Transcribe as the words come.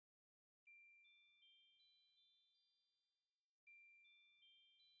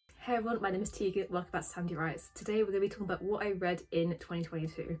Hey everyone, my name is Tegan, welcome back to TandeWrites. Today we're going to be talking about what I read in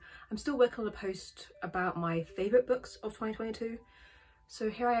 2022. I'm still working on a post about my favourite books of 2022,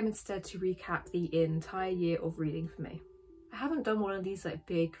 so here I am instead to recap the entire year of reading for me. I haven't done one of these like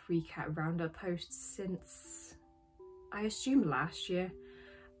big recap roundup posts since, I assume, last year,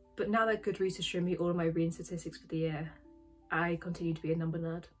 but now that Goodreads has shown me all of my reading statistics for the year, I continue to be a number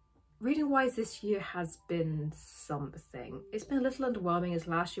nerd. Reading wise, this year has been something. It's been a little underwhelming as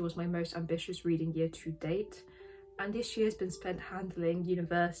last year was my most ambitious reading year to date, and this year has been spent handling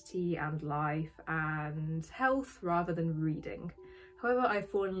university and life and health rather than reading. However,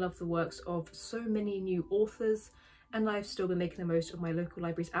 I've fallen in love with the works of so many new authors, and I've still been making the most of my local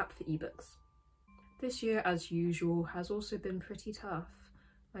library's app for ebooks. This year, as usual, has also been pretty tough.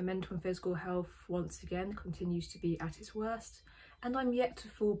 My mental and physical health once again continues to be at its worst, and I'm yet to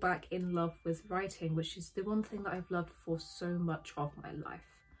fall back in love with writing, which is the one thing that I've loved for so much of my life.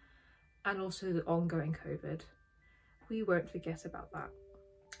 And also the ongoing COVID. We won't forget about that.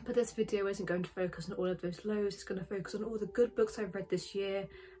 But this video isn't going to focus on all of those lows, it's going to focus on all the good books I've read this year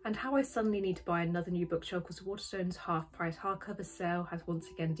and how I suddenly need to buy another new bookshelf because Waterstone's half-price hardcover sale has once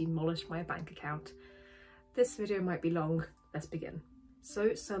again demolished my bank account. This video might be long, let's begin.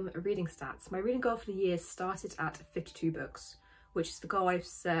 So, some reading stats. My reading goal for the year started at 52 books, which is the goal I've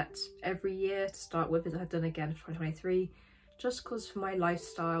set every year to start with, as I've done again for 2023, just because for my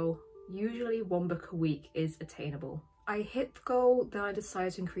lifestyle, usually one book a week is attainable. I hit the goal, then I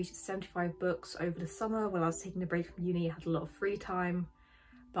decided to increase it to 75 books over the summer while I was taking a break from uni. I had a lot of free time,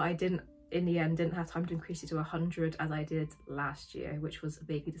 but I didn't have time to increase it to 100 as I did last year, which was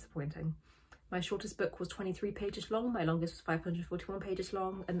vaguely disappointing. My shortest book was 23 pages long, my longest was 541 pages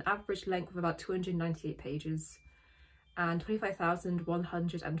long, an average length of about 298 pages, and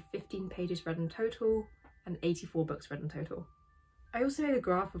 25,115 pages read in total, and 84 books read in total. I also made a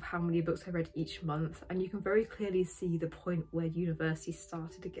graph of how many books I read each month, and you can very clearly see the point where university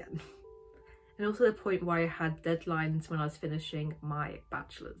started again. And also the point where I had deadlines when I was finishing my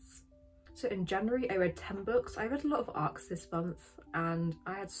bachelor's. So in January I read 10 books. I read a lot of ARCs this month and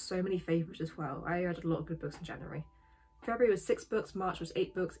I had so many favourites as well. I read a lot of good books in January. February was 6 books, March was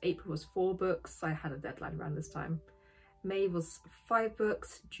 8 books, April was 4 books. I had a deadline around this time. May was 5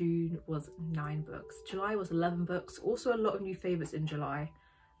 books, June was 9 books. July was 11 books, also a lot of new favourites in July.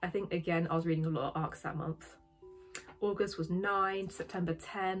 I think again I was reading a lot of ARCs that month. August was 9, September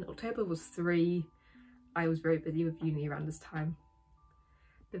 10, October was 3. I was very busy with uni around this time.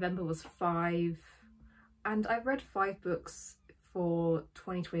 November was 5, and I've read 5 books for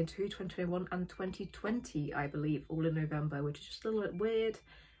 2022, 2021 and 2020, I believe, all in November, which is just a little bit weird,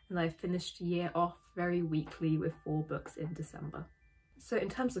 and I finished the year off very weakly with 4 books in December. So in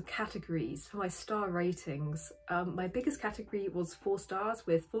terms of categories, for my star ratings, my biggest category was 4 stars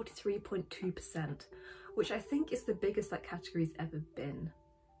with 43.2%, which I think is the biggest that category's ever been.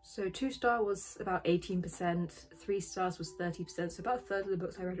 So 2-star was about 18%, 3 stars was 30%, so about a third of the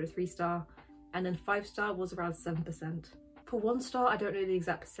books I read were 3-star, and then 5-star was around 7%. For 1-star, I don't know the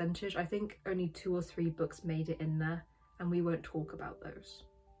exact percentage. I think only 2 or 3 books made it in there, and we won't talk about those.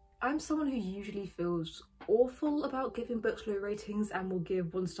 I'm someone who usually feels awful about giving books low ratings and will give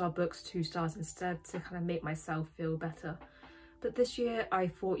 1-star books 2 stars instead to kind of make myself feel better. But this year I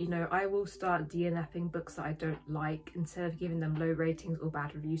thought, you know, I will start DNFing books that I don't like instead of giving them low ratings or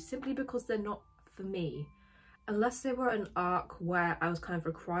bad reviews, simply because they're not for me. Unless they were an arc where I was kind of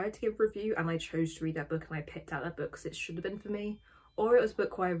required to give a review and I chose to read that book and I picked out that book because it should have been for me, or it was a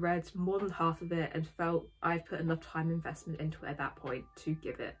book where I read more than half of it and felt I'd put enough time investment into it at that point to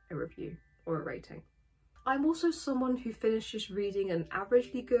give it a review or a rating. I'm also someone who finishes reading an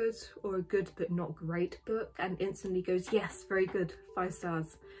averagely good or a good but not great book and instantly goes, yes, very good, 5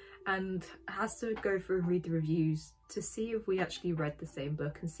 stars, and has to go through and read the reviews to see if we actually read the same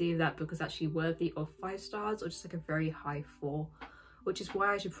book and see if that book is actually worthy of 5 stars or just like a very high 4, which is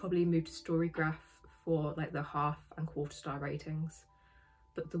why I should probably move to Storygraph for like the half and quarter-star ratings,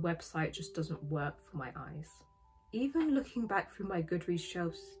 but the website just doesn't work for my eyes. Even looking back through my Goodreads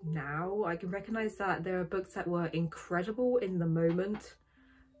shelves now, I can recognise that there are books that were incredible in the moment,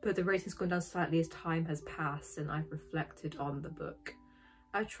 but the rating's gone down slightly as time has passed and I've reflected on the book.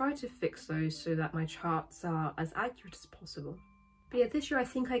 I've tried to fix those so that my charts are as accurate as possible. But yeah, this year I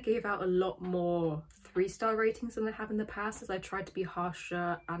think I gave out a lot more 3-star ratings than I have in the past, as I tried to be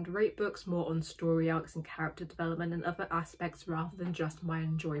harsher and rate books more on story arcs and character development and other aspects rather than just my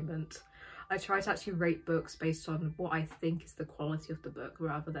enjoyment. I try to actually rate books based on what I think is the quality of the book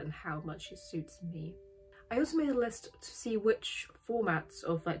rather than how much it suits me. I also made a list to see which formats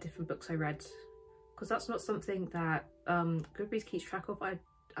of like different books I read, because that's not something that Goodreads keeps track of. I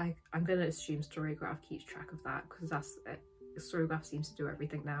I'm gonna assume Storygraph keeps track of that, because that's it. Storygraph seems to do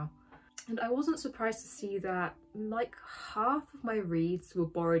everything now. And I wasn't surprised to see that like half of my reads were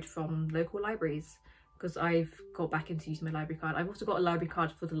borrowed from local libraries, because I've got back into using my library card. I've also got a library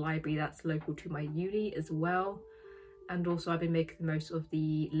card for the library that's local to my uni as well. And also I've been making the most of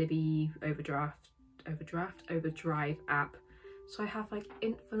the Libby Overdrive app. So I have like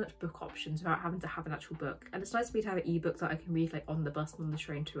infinite book options without having to have an actual book. And it's nice for me to have an ebook that I can read like on the bus and on the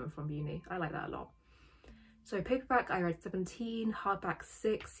train to and from uni. I like that a lot. So paperback I read 17, hardback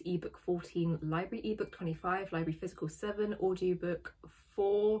 6, ebook 14, library ebook 25, library physical 7, audiobook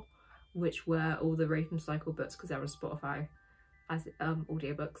 4, which were all the Raven Cycle books because they're on Spotify as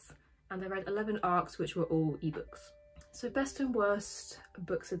audiobooks. And I read 11 arcs, which were all ebooks. So best and worst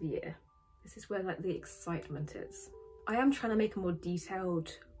books of the year. This is where like the excitement is. I am trying to make a more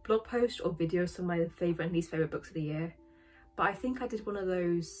detailed blog post or video of some of my favourite and least favourite books of the year. But I think I did one of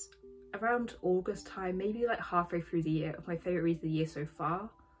those around August time, maybe like halfway through the year, of my favourite reads of the year so far.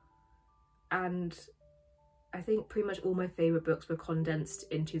 And I think pretty much all my favourite books were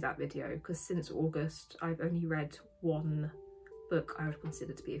condensed into that video, because since August I've only read one book I would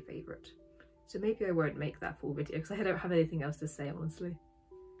consider to be a favourite. So maybe I won't make that full video because I don't have anything else to say, honestly.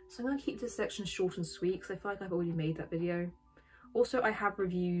 So I'm going to keep this section short and sweet because I feel like I've already made that video. Also, I have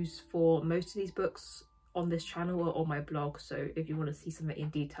reviews for most of these books on this channel or on my blog, so if you want to see something in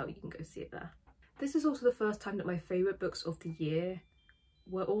detail, you can go see it there. This is also the first time that my favourite books of the year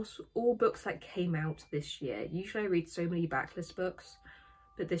were also all books that came out this year. Usually I read so many backlist books,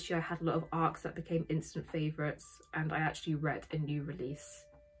 but this year I had a lot of arcs that became instant favourites, and I actually read a new release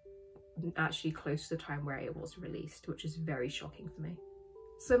actually close to the time where it was released, which is very shocking for me.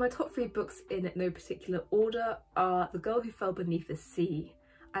 So my top 3 books in no particular order are The Girl Who Fell Beneath the Sea.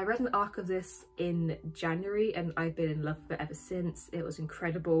 I read an arc of this in January and I've been in love with it ever since. It was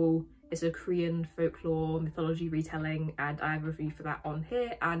incredible. It's a Korean folklore mythology retelling, and I have a review for that on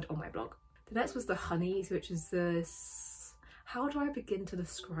here and on my blog. The next was The Honeys, which is this... How do I begin to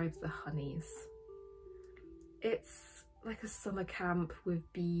describe The Honeys? It's like a summer camp with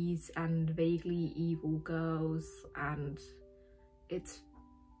bees and vaguely evil girls, and it's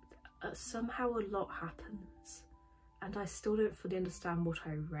somehow a lot happens and I still don't fully understand what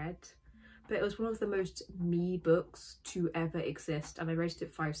I read, but it was one of the most me books to ever exist, and I rated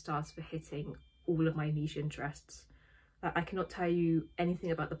it 5 stars for hitting all of my niche interests. I cannot tell you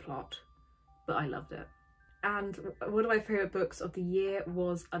anything about the plot, but I loved it. And one of my favourite books of the year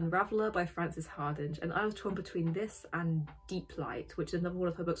was Unraveller by Frances Hardinge, and I was torn between this and Deep Light, which is another one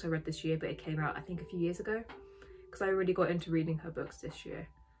of her books I read this year, but it came out I think a few years ago, because I really got into reading her books this year.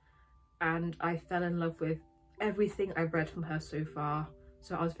 And I fell in love with everything I've read from her so far,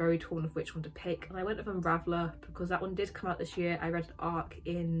 so I was very torn of which one to pick, and I went with Unraveller because that one did come out this year. I read an arc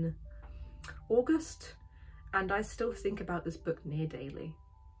in August, and I still think about this book near daily.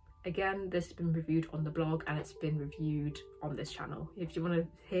 Again, this has been reviewed on the blog and it's been reviewed on this channel if you want to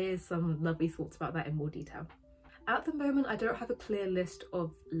hear some lovely thoughts about that in more detail. At the moment, I don't have a clear list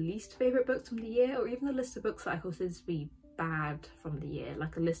of least favourite books from the year, or even a list of books that I consider to be bad from the year,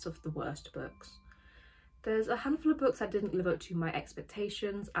 like a list of the worst books. There's a handful of books that didn't live up to my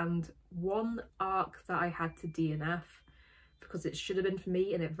expectations, and one arc that I had to DNF because it should have been for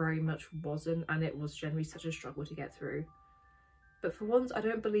me and it very much wasn't, and it was generally such a struggle to get through. But for once, I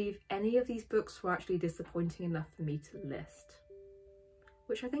don't believe any of these books were actually disappointing enough for me to list,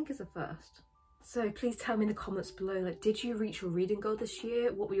 which I think is a first. So please tell me in the comments below, like, did you reach your reading goal this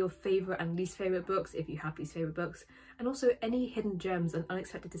year? What were your favourite and least favourite books, if you have least favourite books? And also any hidden gems and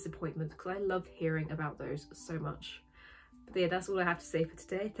unexpected disappointments, because I love hearing about those so much. But yeah, that's all I have to say for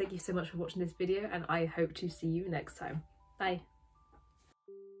today. Thank you so much for watching this video, and I hope to see you next time. Bye.